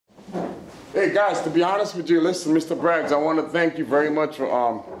Hey guys, to be honest with you, listen, Mr. Braggs, I want to thank you very much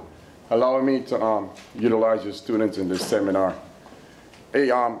for allowing me to utilize your students in this seminar. Hey,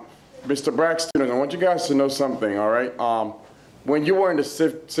 Mr. Braggs students, I want you guys to know something, all right? When you were in the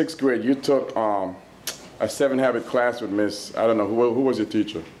sixth grade, you took a 7 habit class with Miss, I don't know, who was your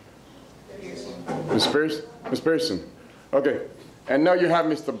teacher? Miss Pearson? Miss Pearson. Okay. And now you have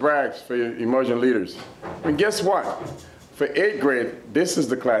Mr. Braggs for your emerging leaders. And guess what? For 8th grade, this is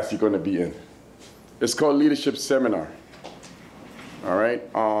the class you're going to be in. It's called Leadership Seminar. All right?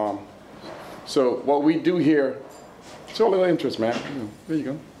 So what we do here, show a little interest, man. There you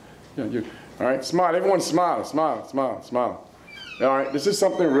go. Yeah, you. All right? Smile. Everyone smile, smile, smile, smile. All right? This is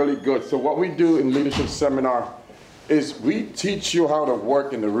something really good. So what we do in Leadership Seminar is we teach you how to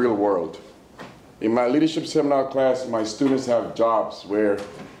work in the real world. In my leadership seminar class, my students have jobs where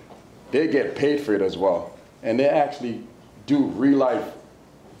they get paid for it as well. And they actually do real life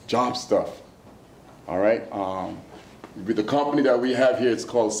job stuff. All right? With the company that we have here, it's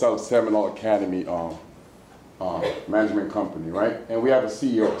called Seminole Academy Management Company, right? And we have a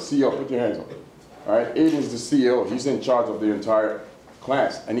CEO. CEO, put your hands up. All right? Aiden's the CEO. He's in charge of the entire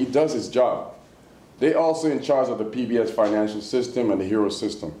class, and he does his job. They're also in charge of the PBS financial system and the HERO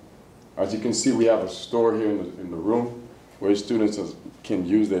system. As you can see, we have a store here in the room where students can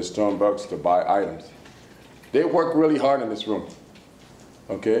use their Starbucks to buy items. They work really hard in this room,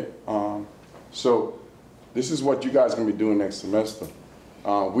 okay? So this is what you guys are going to be doing next semester.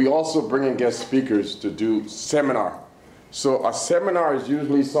 We also bring in guest speakers to do seminar. So a seminar is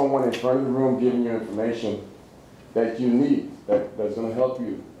usually someone in front of the room giving you information that you need, that's going to help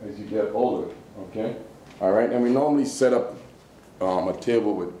you as you get older, okay? All right, and we normally set up a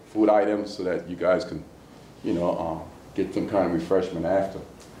table with food items so that you guys can, you know, get some kind of refreshment after.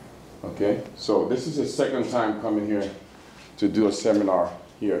 Okay? So this is his second time coming here to do a seminar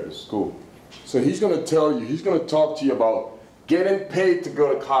here at the school. So he's going to tell you, he's going to talk to you about getting paid to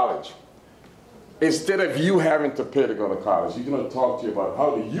go to college. Instead of you having to pay to go to college, he's going to talk to you about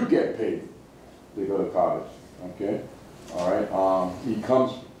how do you get paid to go to college. Okay? All right? He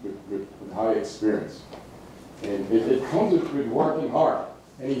comes with high experience. And it comes with working hard,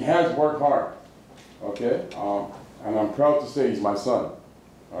 and he has worked hard, okay? And I'm proud to say he's my son,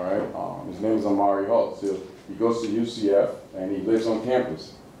 all right? His name is Amare Ault. So he goes to UCF, and he lives on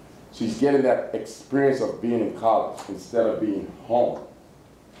campus. So he's getting that experience of being in college instead of being home,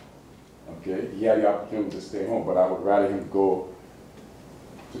 okay? He had the opportunity to stay home, but I would rather him go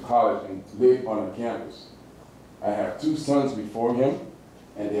to college and live on a campus. I have 2 sons before him,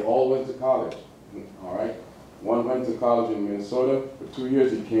 and they all went to college, all right? One went to college in Minnesota for 2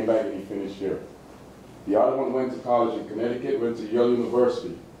 years. He came back and he finished here. The other one went to college in Connecticut, went to Yale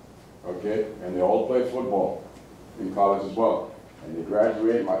University, okay? And they all played football in college as well. And they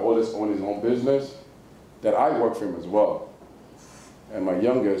graduated. My oldest owned his own business that I work for him as well. And my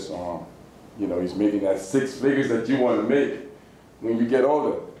youngest, you know, he's making that 6 figures that you want to make when you get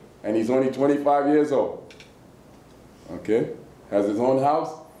older. And he's only 25 years old, okay? Has his own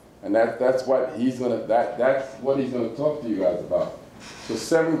house. And that's what he's gonna talk to you guys about. So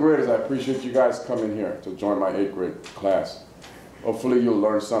 7th graders, I appreciate you guys coming here to join my 8th grade class. Hopefully you'll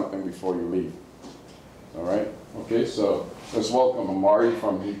learn something before you leave. All right? Okay, so let's welcome Amare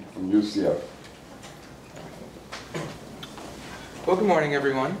from UCF. Well, good morning,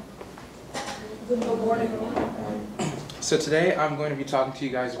 everyone. Good morning. So today I'm going to be talking to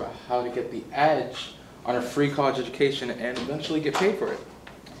you guys about how to get the edge on a free college education and eventually get paid for it.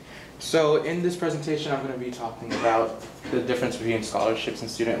 So in this presentation, I'm going to be talking about the difference between scholarships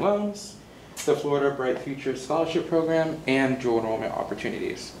and student loans, the Florida Bright Future Scholarship Program, and dual enrollment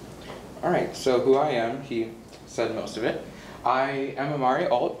opportunities. All right, so who I am, he said most of it. I am Amare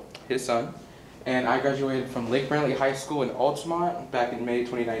Ault, his son, and I graduated from Lake Brantley High School in Altamont back in May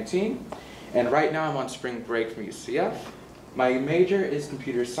 2019. And right now I'm on spring break from UCF. My major is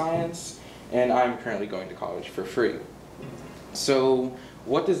computer science, and I'm currently going to college for free. So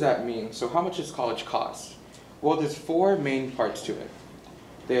what does that mean? So how much does college cost? Well, there's 4 main parts to it.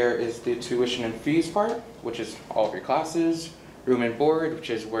 There is the tuition and fees part, which is all of your classes, room and board, which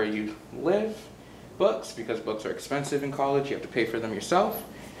is where you live, books, because books are expensive in college, you have to pay for them yourself,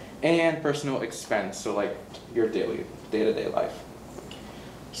 and personal expense, so like your daily, day-to-day life.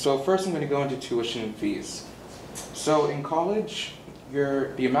 So first I'm going to go into tuition and fees. So in college,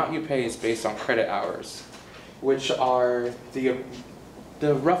 the amount you pay is based on credit hours, which are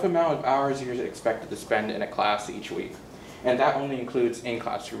the rough amount of hours you're expected to spend in a class each week. And that only includes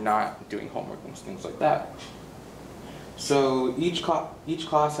in-class, you're not doing homework and things like that. So each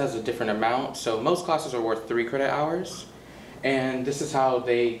class has a different amount. So most classes are worth 3 credit hours. And this is how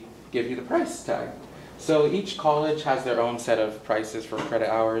they give you the price tag. So each college has their own set of prices for credit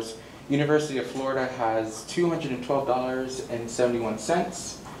hours. University of Florida has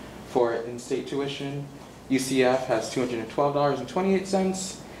 $212.71 for in-state tuition. UCF has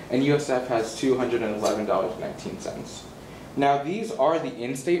 $212.28, and USF has $211.19. Now these are the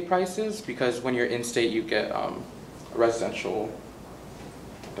in-state prices because when you're in-state you get a residential,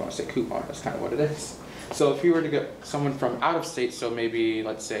 I don't want to say coupon, that's kind of what it is. So if you were to get someone from out of state, so maybe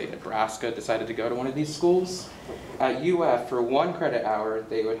let's say Nebraska decided to go to one of these schools, at UF for 1 credit hour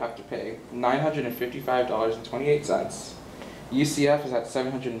they would have to pay $955.28. UCF is at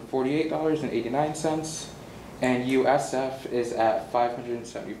 $748.89, and USF is at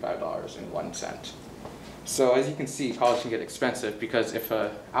 $575.01. So as you can see, college can get expensive because if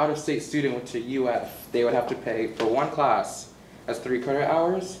an out-of-state student went to UF, they would have to pay for 1 class as 3 credit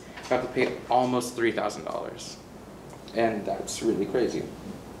hours. They have to pay almost $3,000, and that's really crazy.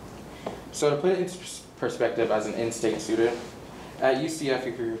 So to put it into perspective, as an in-state student, at UCF,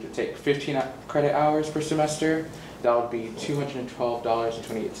 if you were to take 15 credit hours per semester, that would be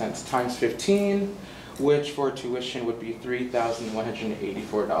 $212.28 times 15, which for tuition would be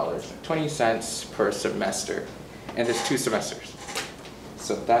 $3,184.20 per semester. And there's 2 semesters.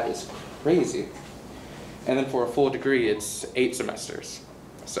 So that is crazy. And then for a full degree, it's 8 semesters.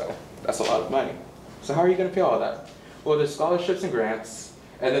 So that's a lot of money. So how are you going to pay all of that? Well, there's scholarships and grants,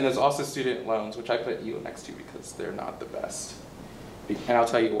 and then there's also student loans, which I put you next to because they're not the best. And I'll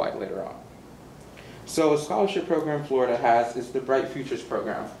tell you why later on. So a scholarship program Florida has is the Bright Futures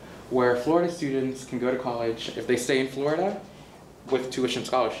program, where Florida students can go to college if they stay in Florida with tuition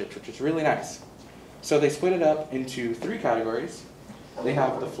scholarships, which is really nice. So they split it up into 3 categories. They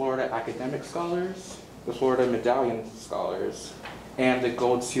have the Florida Academic Scholars, the Florida Medallion Scholars, and the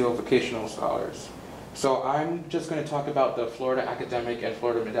Gold Seal Vocational Scholars. So I'm just going to talk about the Florida Academic and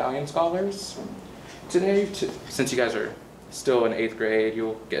Florida Medallion Scholars today. Since you guys are still in 8th grade,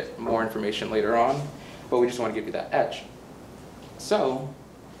 you'll get more information later on, but we just want to give you that edge. So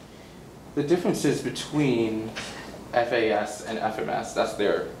the differences between FAS and FMS, that's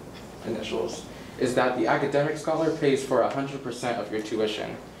their initials, is that the Academic Scholar pays for 100% of your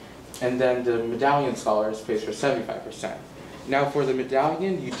tuition, and then the Medallion Scholars pays for 75%. Now for the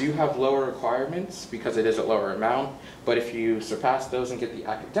Medallion, you do have lower requirements because it is a lower amount, but if you surpass those and get the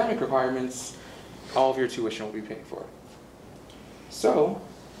academic requirements, all of your tuition will be paid for. So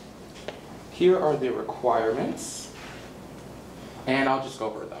here are the requirements, and I'll just go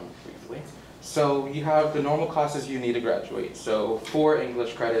over them briefly. So you have the normal classes you need to graduate. So 4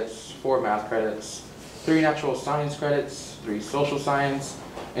 English credits, 4 math credits, 3 natural science credits, 3 social science,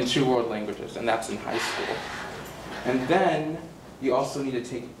 and 2 world languages, and that's in high school. And then you also need to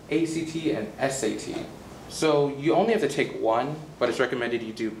take ACT and SAT. So you only have to take 1, but it's recommended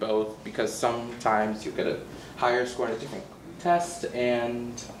you do both because sometimes you get a higher score in a different test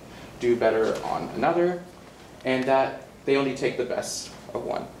and do better on another, and that they only take the best of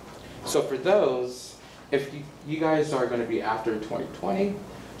 1. So for those, if you guys are going to be after 2020,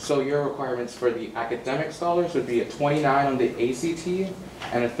 so your requirements for the academic scholars would be a 29 on the ACT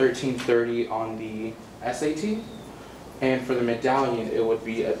and a 1330 on the SAT. And for the medallion, it would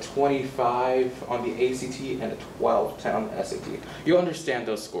be a 25 on the ACT and a 1210 on the SAT. You'll understand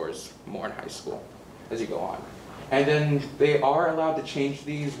those scores more in high school as you go on. And then they are allowed to change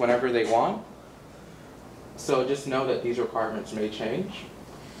these whenever they want. So just know that these requirements may change.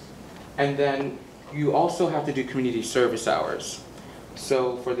 And then you also have to do community service hours.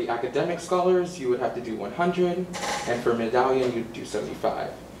 So for the academic scholars, you would have to do 100, and for medallion, you'd do 75.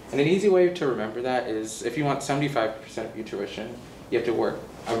 And an easy way to remember that is if you want 75% of your tuition, you have to work,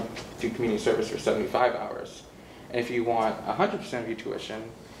 do community service for 75 hours. And if you want 100% of your tuition,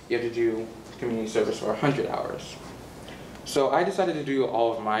 you have to do community service for 100 hours. So I decided to do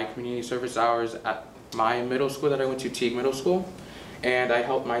all of my community service hours at my middle school that I went to, Teague Middle School. And I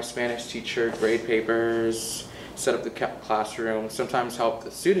helped my Spanish teacher grade papers, set up the classroom, sometimes help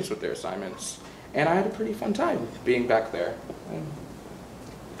the students with their assignments. And I had a pretty fun time being back there. And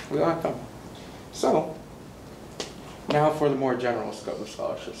we all had fun. So, now for the more general scope of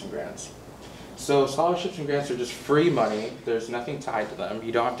scholarships and grants. So scholarships and grants are just free money. There's nothing tied to them.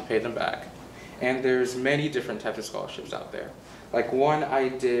 You don't have to pay them back. And there's many different types of scholarships out there. Like one I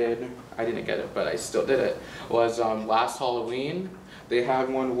didn't get it, but I still did it, was last Halloween. They had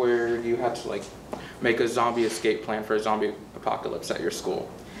one where you had to like make a zombie escape plan for a zombie apocalypse at your school.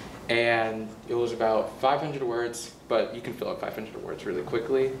 And it was about 500 words, but you can fill up 500 words really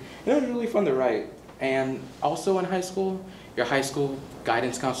quickly. And it was really fun to write. And also in high school, Your high school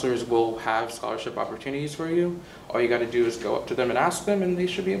guidance counselors will have scholarship opportunities for you. All you got to do is go up to them and ask them, and they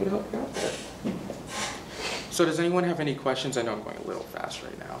should be able to help you out there. So does anyone have any questions? I know I'm going a little fast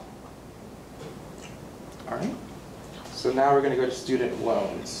right now. All right. So now we're going to go to student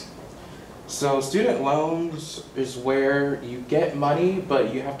loans. So student loans is where you get money,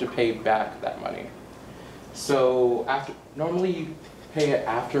 but you have to pay back that money. So normally you pay it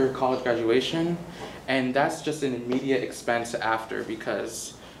after college graduation, and that's just an immediate expense after,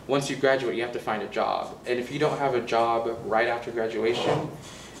 because once you graduate, you have to find a job. And if you don't have a job right after graduation,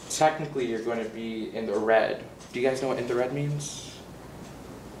 technically you're going to be in the red. Do you guys know what in the red means?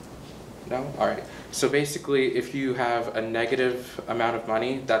 No? All right. So basically, if you have a negative amount of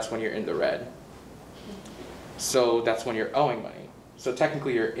money, that's when you're in the red. So that's when you're owing money. So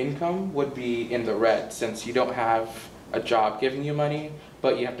technically your income would be in the red since you don't have a job giving you money,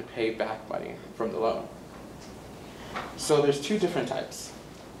 but you have to pay back money from the loan. So there's two different types.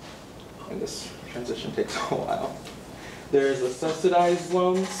 And this transition takes a while. There's the subsidized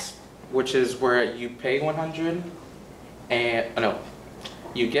loans, which is where you pay 100 and, no,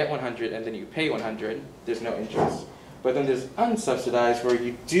 you get 100 and then you pay 100, there's no interest. But then there's unsubsidized where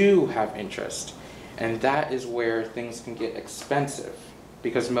you do have interest. And that is where things can get expensive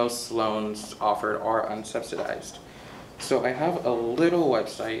because most loans offered are unsubsidized. So I have a little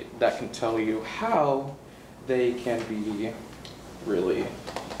website that can tell you how they can be really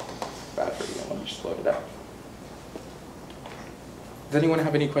bad for you. Let me just load it up. Does anyone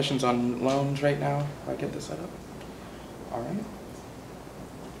have any questions on loans right now? If I get this set up. All right.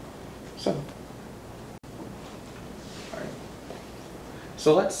 So, all right.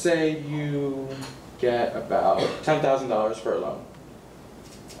 So let's say you get about $10,000 for a loan.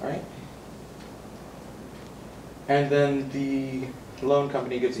 All right. And then the loan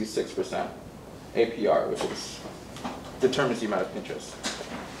company gives you 6% APR, which determines the amount of interest.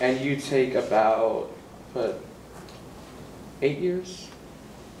 And you take about, 8 years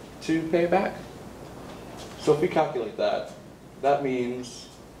to pay it back. So if we calculate that, that means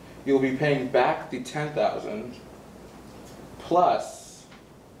you'll be paying back the $10,000 plus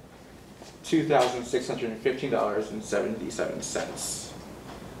 $2,615.77.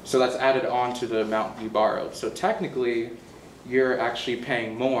 So that's added on to the amount you borrowed. So technically, you're actually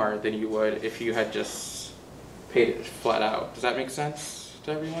paying more than you would if you had just paid it flat out. Does that make sense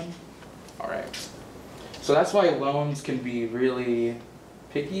to everyone? All right. So that's why loans can be really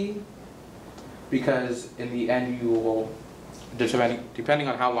picky, because in the end you will, depending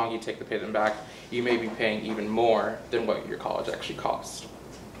on how long you take to pay them back, you may be paying even more than what your college actually costs.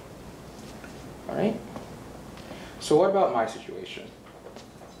 All right. So what about my situation?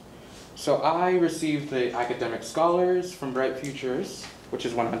 So I received the academic scholars from Bright Futures, which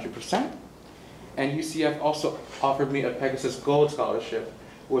is 100%. And UCF also offered me a Pegasus Gold Scholarship,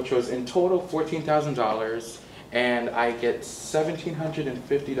 which was in total $14,000, and I get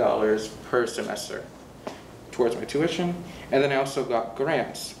 $1,750 per semester towards my tuition. And then I also got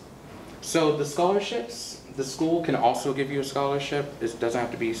grants. So the scholarships, the school can also give you a scholarship. It doesn't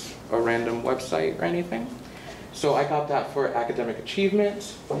have to be a random website or anything. So I got that for academic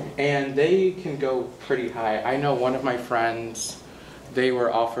achievement, and they can go pretty high. I know one of my friends, they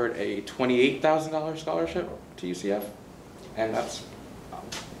were offered a $28,000 scholarship to UCF, and that's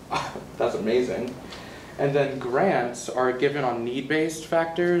amazing. And then grants are given on need-based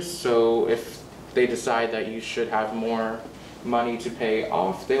factors, so if they decide that you should have more money to pay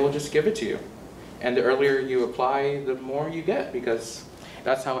off, they will just give it to you. And the earlier you apply, the more you get, because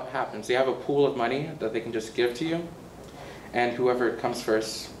that's how it happens. They have a pool of money that they can just give to you, and whoever comes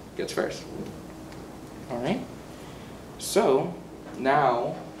first gets first. All right? So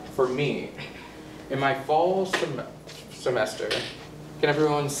now, for me, in my fall semester, can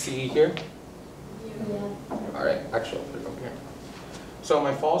everyone see here? Yeah. All right, actually, I'll put it over here. So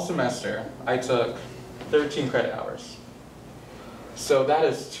my fall semester, I took 13 credit hours. So that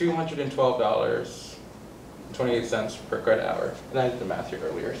is $212.28 per credit hour. And I did the math here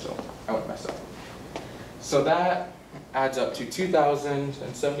earlier, so I went myself. So that adds up to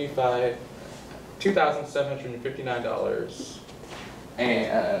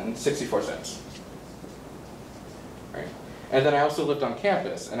 $2,759.64. Right. And then I also lived on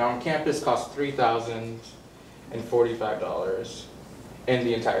campus, and on campus cost $3,045 in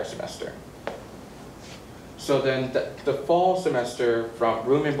the entire semester. So then the fall semester from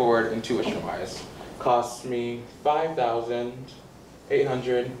room and board and tuition-wise cost me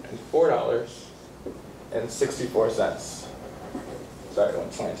 $5,804.64. Sorry, I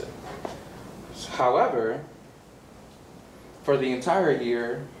went slanted. However, for the entire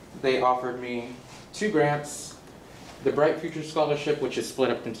year, they offered me 2 grants the Bright Future Scholarship, which is split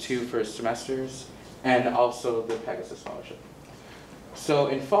up into 2 for semesters, and also the Pegasus Scholarship. So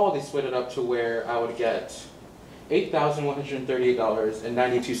in fall, they split it up to where I would get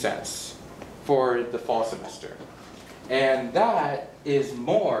 $8,138.92 for the fall semester. And that is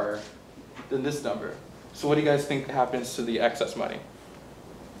more than this number. So what do you guys think happens to the excess money?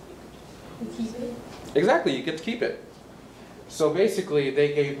 You keep it? Exactly, you get to keep it. So basically,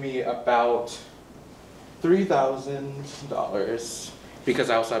 they gave me about $3,000, because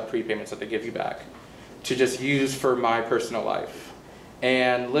I also have prepayments that they give you back, to just use for my personal life.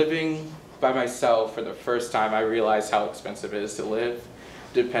 And living by myself for the first time, I realized how expensive it is to live,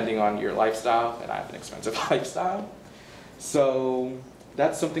 depending on your lifestyle, and I have an expensive lifestyle. So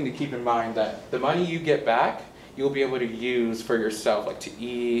that's something to keep in mind, that the money you get back, you'll be able to use for yourself, like to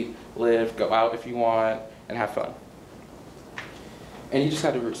eat, live, go out if you want, and have fun. And you just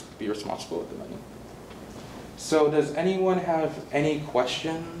have to be responsible with the money. So does anyone have any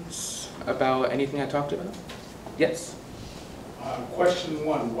questions about anything I talked about? Yes? Question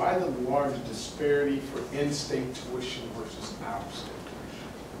 1, why the large disparity for in-state tuition versus out-of-state?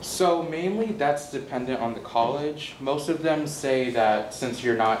 So mainly that's dependent on the college. Most of them say that since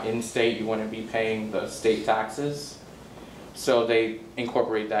you're not in-state, you wouldn't be paying the state taxes. So they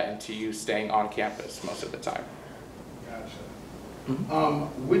incorporate that into you staying on campus most of the time. Gotcha. Mhm.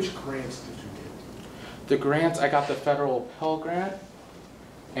 Which grants did you get? The grants, I got the federal Pell Grant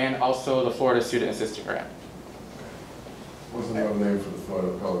and also the Florida Student Assistance Grant. What's another name for the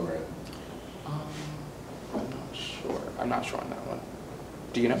Florida Pell Grant? I'm not sure on that one.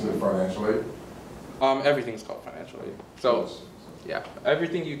 Do you know? Is it financial aid? Everything's called financial aid. So, yeah,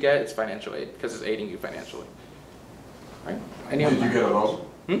 everything you get is financial aid because it's aiding you financially. Right? Any Did other- you get a loan?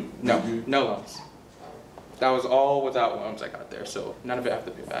 No, Did you? no loans. That was all without loans I got there, so none of it I have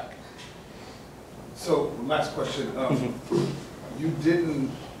to pay back. So, last question. You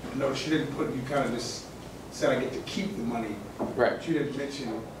didn't, no, she didn't put, you kind of just said I get to keep the money. Right. But you didn't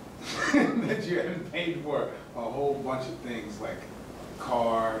mention that you hadn't paid for a whole bunch of things like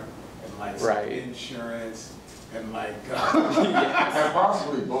car and like some Right. insurance and like, And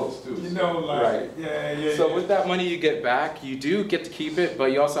possibly books too. you know, like, Right. yeah. So with that money you get back, you do get to keep it,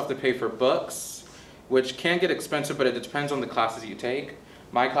 but you also have to pay for books, which can get expensive, but it depends on the classes you take.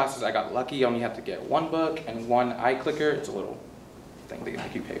 My classes, I got lucky, I only have to get 1 book and 1 eye clicker. It's a little thing they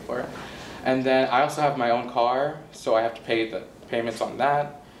make you pay for. And then I also have my own car, so I have to pay the payments on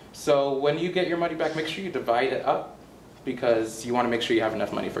that. So when you get your money back, make sure you divide it up, because you want to make sure you have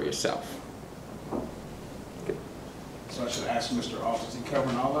enough money for yourself. So I should ask Mr. Ault, is he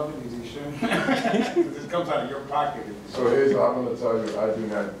covering all of it? Is he sure? Because this comes out of your pocket. So here's what I'm gonna tell you, I do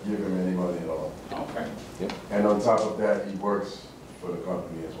not give him any money at all. Okay. Yep. And on top of that, he works for the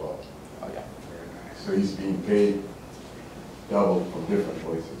company as well. Oh yeah. Very nice. So he's being paid double from different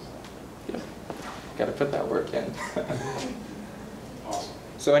places. Yep. Got to put that work in. Awesome.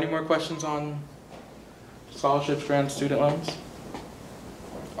 So any more questions on scholarships, grants, student loans?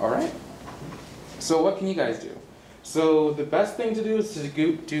 All right. So what can you guys do? So the best thing to do is to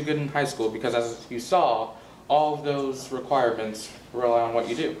do good in high school, because as you saw, all of those requirements rely on what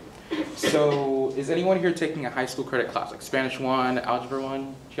you do. So is anyone here taking a high school credit class, like Spanish 1, Algebra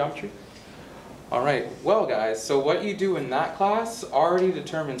 1, Geometry? All right, well guys, so what you do in that class already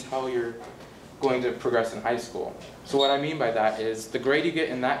determines how you're going to progress in high school. So what I mean by that is the grade you get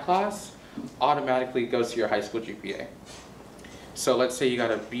in that class automatically goes to your high school GPA. So let's say you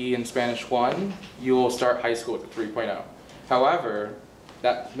got a B in Spanish 1, you will start high school with a 3.0. However,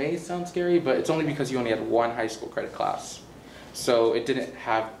 that may sound scary, but it's only because you only had 1 high school credit class. So it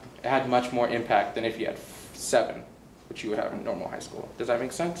had much more impact than if you had 7, which you would have in normal high school. Does that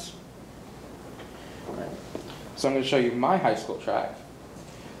make sense? All right. So I'm going to show you my high school track.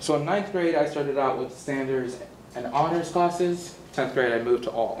 So in 9th grade, I started out with standards and honors classes. 10th grade, I moved to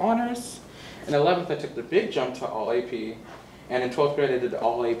all honors. In 11th, I took the big jump to all AP. And in 12th grade, I did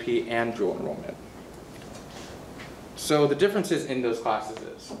all AP and dual enrollment. So the differences in those classes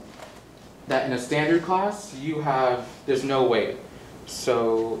is that in a standard class, there's no weight.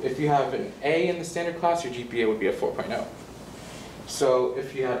 So if you have an A in the standard class, your GPA would be a 4.0. So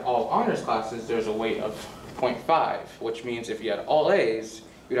if you had all honors classes, there's a weight of 0.5, which means if you had all A's,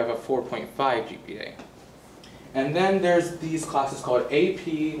 you'd have a 4.5 GPA. And then there's these classes called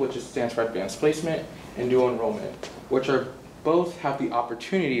AP, which stands for Advanced Placement, and Dual Enrollment, which are both have the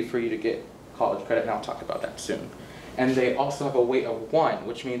opportunity for you to get college credit, and I'll talk about that soon. And they also have a weight of 1,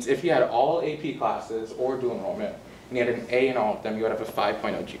 which means if you had all AP classes or dual enrollment, and you had an A in all of them, you would have a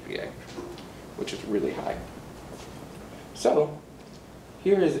 5.0 GPA, which is really high. So,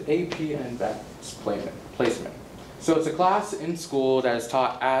 here is AP and Advanced Placement. So it's a class in school that is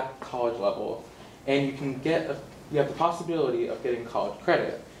taught at college level, and you have the possibility of getting college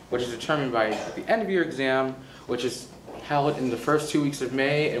credit, which is determined by the end of your exam, which is held in the first 2 weeks of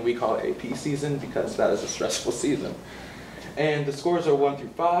May, and we call it AP season because that is a stressful season. And the scores are 1 through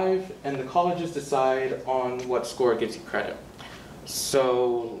 5, and the colleges decide on what score gives you credit.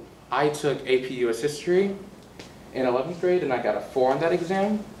 So I took AP US History in 11th grade, and I got a 4 on that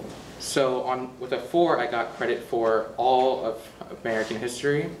exam. So with a 4, I got credit for all of American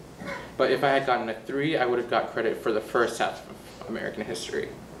history. But if I had gotten a 3, I would have got credit for the first half of American history.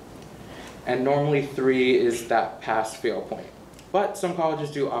 And normally 3 is that pass-fail point. But some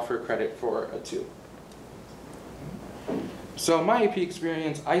colleges do offer credit for a 2. So my AP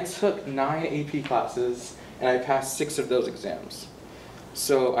experience, I took 9 AP classes, and I passed 6 of those exams.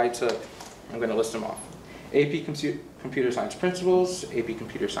 So I'm going to list them off. AP Computer Science Principles, AP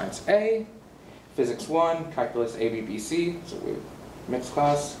Computer Science A, Physics 1, Calculus ABBC, so we mixed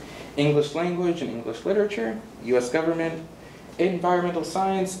class, English Language and English Literature, US Government, Environmental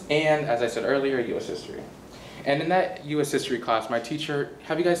Science, and as I said earlier, US History. And in that US History class, my teacher,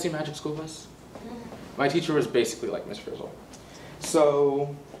 have you guys seen Magic School Bus? My teacher was basically like Miss Frizzle.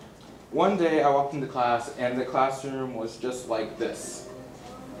 So one day I walked into class and the classroom was just like this.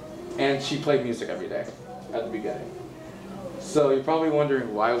 And she played music every day at the beginning. So you're probably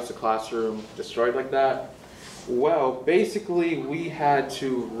wondering, why was the classroom destroyed like that? Well, basically we had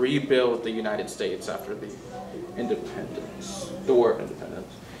to rebuild the United States after the independence, the War of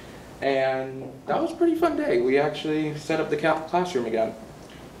Independence. And that was a pretty fun day. We actually set up the classroom again.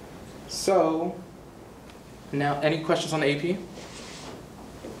 So, now any questions on the AP?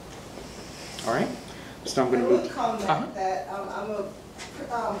 All right, so I'm going to move. I would comment that I'm a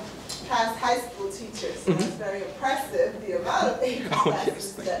past high school teacher, so it's very impressive the amount of AP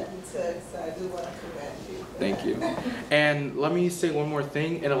classes that you took, so I do want to commend you. Thank you. And let me say one more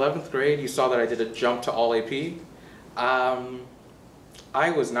thing. In 11th grade, you saw that I did a jump to all AP.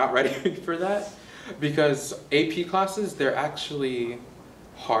 I was not ready for that because AP classes, they're actually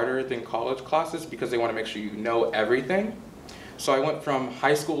harder than college classes because they want to make sure you know everything. So I went from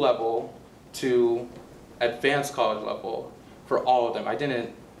high school level to advanced college level for all of them. I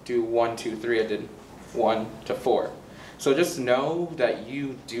didn't do 1, 2, 3, I did 1 to 4. So just know that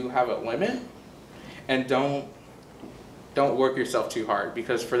you do have a limit and don't work yourself too hard,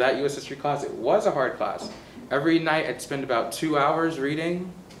 because for that US History class, it was a hard class. Every night I'd spend about 2 hours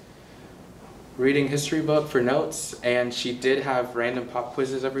reading history book for notes, and she did have random pop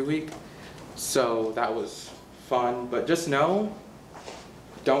quizzes every week. So that was fun, but just know,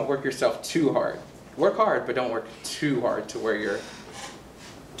 don't work yourself too hard. Work hard, but don't work too hard to where you're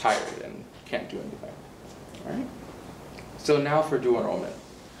tired and can't do anything. All right? So now for dual enrollment.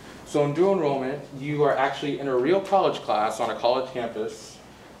 So in dual enrollment, you are actually in a real college class on a college campus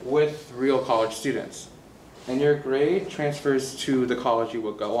with real college students. And your grade transfers to the college you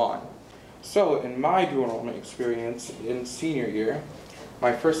will go on. So in my dual enrollment experience in senior year,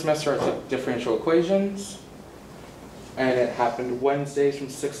 my first semester I took differential equations, and it happened Wednesdays from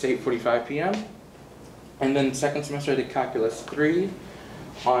 6 to 8:45 p.m. And then second semester I did Calculus 3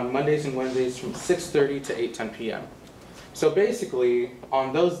 on Mondays and Wednesdays from 6:30 to 8:10 p.m. So basically,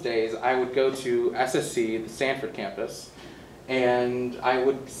 on those days, I would go to SSC, the Stanford campus, and I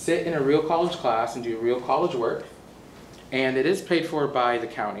would sit in a real college class and do real college work. And it is paid for by the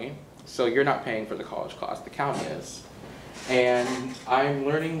county, so you're not paying for the college class, the county is. And I'm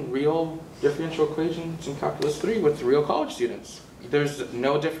learning real differential equations in Calculus 3 with real college students. There's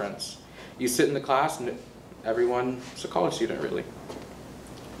no difference. You sit in the class and everyone's a college student, really.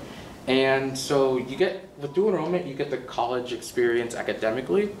 And so with dual enrollment, you get the college experience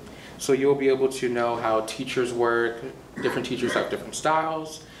academically. So you'll be able to know how teachers work. Different teachers have different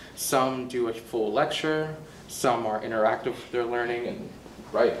styles. Some do a full lecture. Some are interactive with their learning and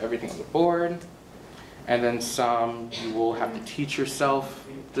write everything on the board. And then some, you will have to teach yourself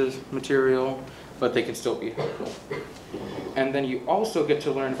the material, but they can still be helpful. And then you also get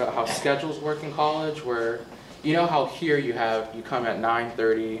to learn about how schedules work in college, where you know how here you come at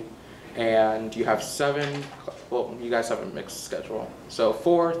 9:30 and you have 7, well, you guys have a mixed schedule. So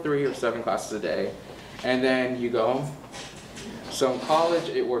 4, 3, or 7 classes a day, and then you go home. So in college,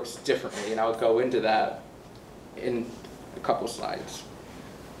 it works differently, and I'll go into that in a couple slides.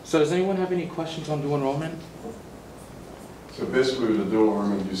 So does anyone have any questions on dual enrollment? So basically with the dual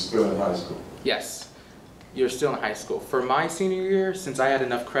enrollment, you're still in high school? Yes, you're still in high school. For my senior year, since I had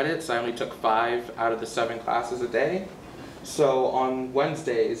enough credits, I only took 5 out of the 7 classes a day. So on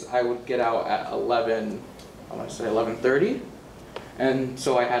Wednesdays, I would get out at 11, I want to say 11:30. And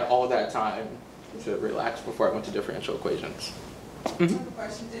so I had all that time to relax before I went to differential equations. I have a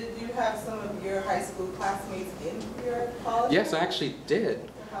question. Did you have some of your high school classmates in your college? Yes, I actually did.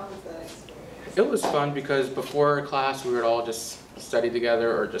 How was that experience? It was fun because before class we would all just study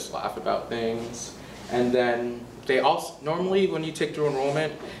together or just laugh about things. And then they also, normally when you take through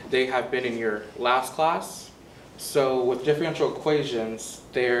enrollment, they have been in your last class. So with differential equations,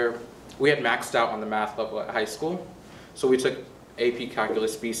 we had maxed out on the math level at high school. So we took AP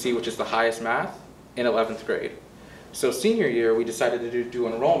Calculus BC, which is the highest math, in 11th grade. So senior year, we decided to do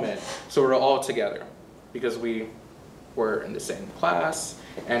enrollment, so we're all together because we were in the same class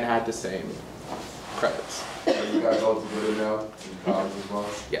and had the same credits. Are you guys all together now in college as well?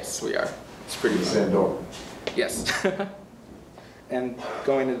 Yes, we are. It's pretty The fun. same dorm? Yes. And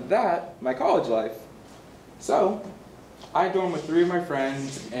going into that, my college life. So, I dorm with 3 of my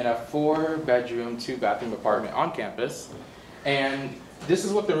friends in a 4-bedroom, 2-bathroom apartment on campus. And this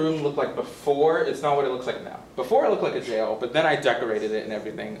is what the room looked like before. It's not what it looks like now. Before it looked like a jail, but then I decorated it and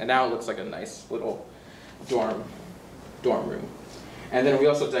everything, and now it looks like a nice little dorm room. And then we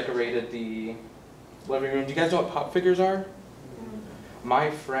also decorated the living room. Do you guys know what pop figures are?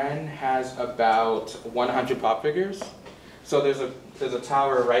 My friend has about 100 pop figures. So there's a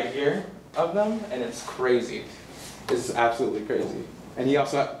tower right here of them, and it's crazy. It's absolutely crazy. And he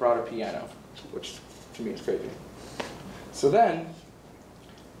also brought a piano, which to me is crazy. So then,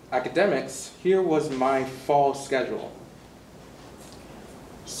 academics, here was my fall schedule.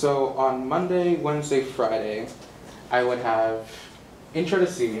 So on Monday, Wednesday, Friday, I would have Intro to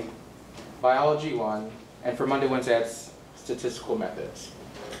C, Biology 1, and for Monday, Wednesday, I had Statistical Methods.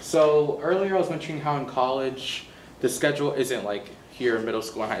 So earlier I was mentioning how in college, the schedule isn't like here in middle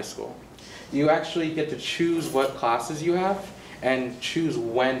school and high school. You actually get to choose what classes you have and choose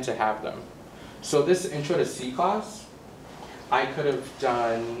when to have them. So this Intro to C class, I could have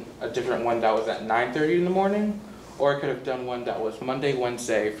done a different one that was at 9:30 in the morning, or I could have done one that was Monday,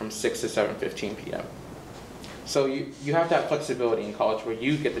 Wednesday from 6 to 7:15 p.m. So you have that flexibility in college where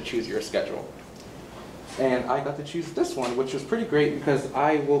you get to choose your schedule. And I got to choose this one, which was pretty great because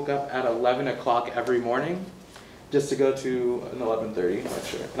I woke up at 11 o'clock every morning just to go to an 11:30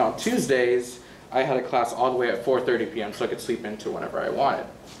 lecture. And on Tuesdays, I had a class all the way at 4:30 p.m. so I could sleep into whenever I wanted.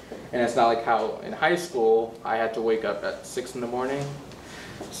 And it's not like how in high school, I had to wake up at 6 in the morning.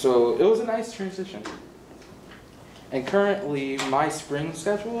 So it was a nice transition. And currently, my spring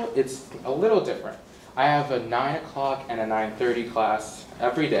schedule, it's a little different. I have a 9 o'clock and a 9:30 class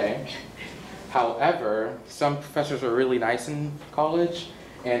every day. However, some professors are really nice in college,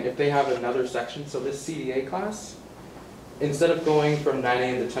 and if they have another section, so this CDA class, instead of going from 9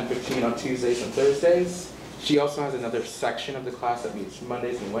 a.m. to 10:15 on Tuesdays and Thursdays, she also has another section of the class that meets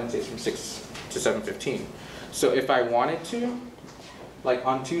Mondays and Wednesdays from 6 to 7:15. So if I wanted to, like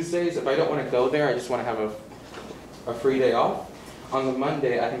on Tuesdays, if I don't want to go there, I just want to have a free day off, on the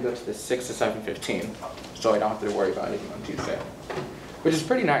Monday I can go to the 6 to 7:15, so I don't have to worry about anything on Tuesday, which is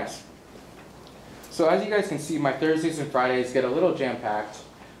pretty nice. So as you guys can see, my Thursdays and Fridays get a little jam-packed.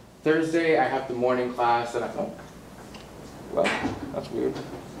 Thursday I have the morning class, and well, that's weird.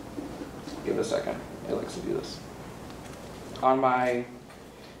 Give it a second. It likes to do this. On my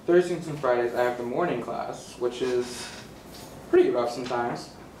Thursdays and Fridays, I have the morning class, which is pretty rough sometimes.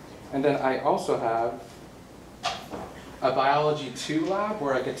 And then I also have a Biology 2 lab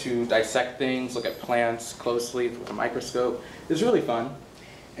where I get to dissect things, look at plants closely with a microscope. It's really fun.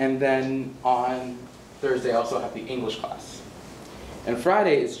 And then on Thursday, I also have the English class. And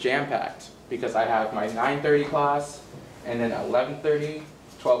Friday is jam-packed because I have my 9:30 class, and then 11:30,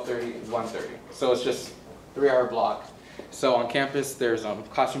 12:30, and 1:30. So it's just 3-hour block. So on campus, there's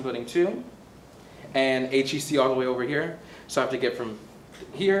classroom building 2 and HEC all the way over here. So I have to get from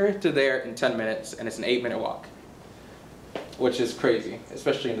here to there in 10 minutes, and it's an 8-minute walk, which is crazy,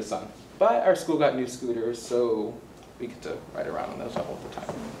 especially in the sun. But our school got new scooters, so we get to ride around on those all the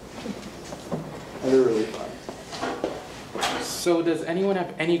time. And they're really fun. So does anyone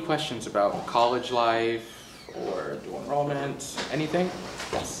have any questions about college life or dual enrollment, anything?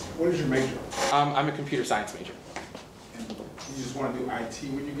 Yes. What is your major? I'm a computer science major. And you just want to do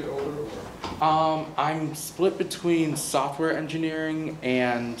IT when you get older? Or? I'm split between software engineering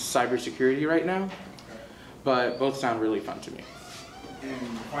and cybersecurity right now, but both sound really fun to me.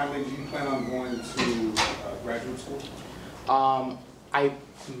 And finally, do you plan on going to graduate school? I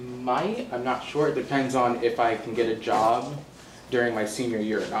might, I'm not sure. It depends on if I can get a job during my senior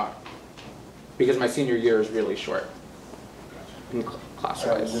year or not. Because my senior year is really short in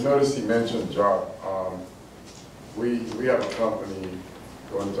class-wise. You notice he mentioned job. We have a company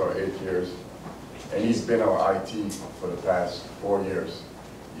going into our 8 years, and he's been our IT for the past 4 years.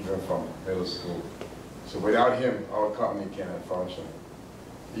 even from middle school. So without him, our company cannot function.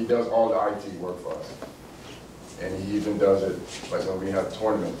 He does all the IT work for us. And he even does it, like when we have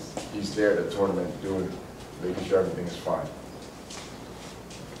tournaments, he's there at the tournament doing, making sure everything is fine.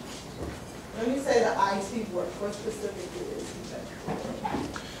 When you say the IT work, what specifically is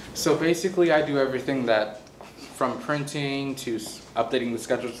it? So basically, I do everything that, from printing to updating the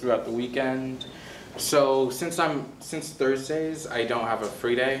schedules throughout the weekend. So since Thursdays, I don't have a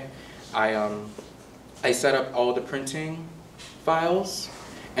free day. I set up all the printing files,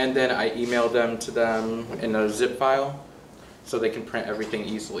 and then I email them to them in a zip file, so they can print everything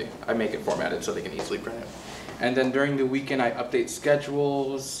easily. I make it formatted so they can easily print it. And then during the weekend, I update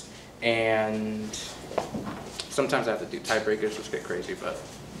schedules, and sometimes I have to do tiebreakers, which get crazy, but.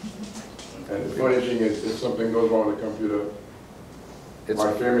 And the funny thing is, if something goes wrong with the computer,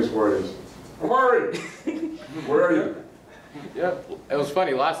 my famous word is, Amare, where are you? Yep, it was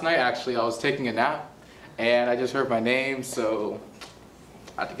funny. Last night, actually, I was taking a nap, and I just heard my name, so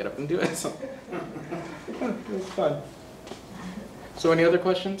I had to get up and do it. So. It was fun. So any other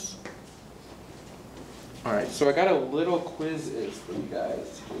questions? All right, so I got a little quiz for you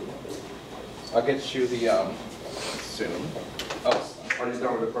guys. I'll get you the soon. Oh, Are you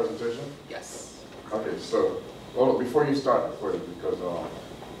done with the presentation? yes. Okay, so well, before you start the quiz, because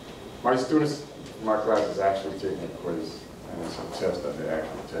my students in my class is actually taking a quiz, and it's a test that they're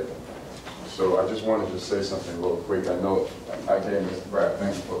actually taking. So I just wanted to say something real quick. I know, okay, Mr. Brad,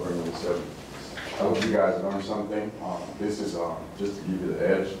 thank you for bringing this up. I hope you guys learned something. This is just to give you the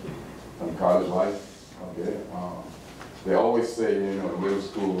edge from college life. Okay. They always say, you know, in middle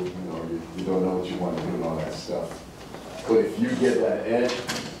school, you know, you don't know what you want to do and all that stuff. But if you get that edge,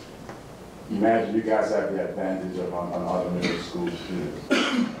 imagine you guys have the advantage of on other middle school students. All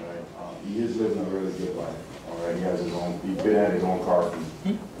right? He is living a really good life. All right, he has his own. He's been at his own car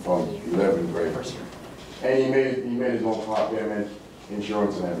from 11th grade, and he made his own car payment,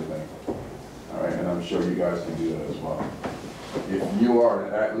 insurance, and everything. All right, and I'm sure you guys can do that as well. If you are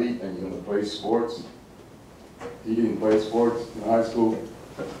an athlete and you're going to play sports, he didn't play sports in high school,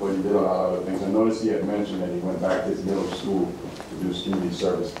 but he did a lot of other things. I noticed he had mentioned that he went back to his middle school to do community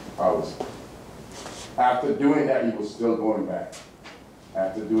service hours. After doing that, he was still going back.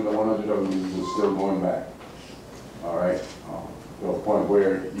 After doing the 100 of them, he was still going back. All right, to a point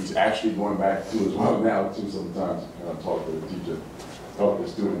where he's actually going back to as well now too. Sometimes I talk to the teacher, talk to the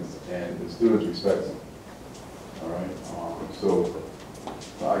students, and the students respect him. All right, so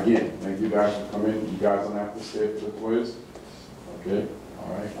again, thank you guys for coming. You guys don't have to stay for the quiz. Okay,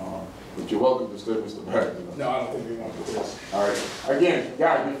 all right. But you're welcome to stay, Mr. Bragg. No, I don't think we want to do this. All right. Again,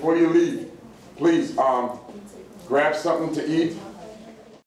 guys, before you leave, please grab something to eat.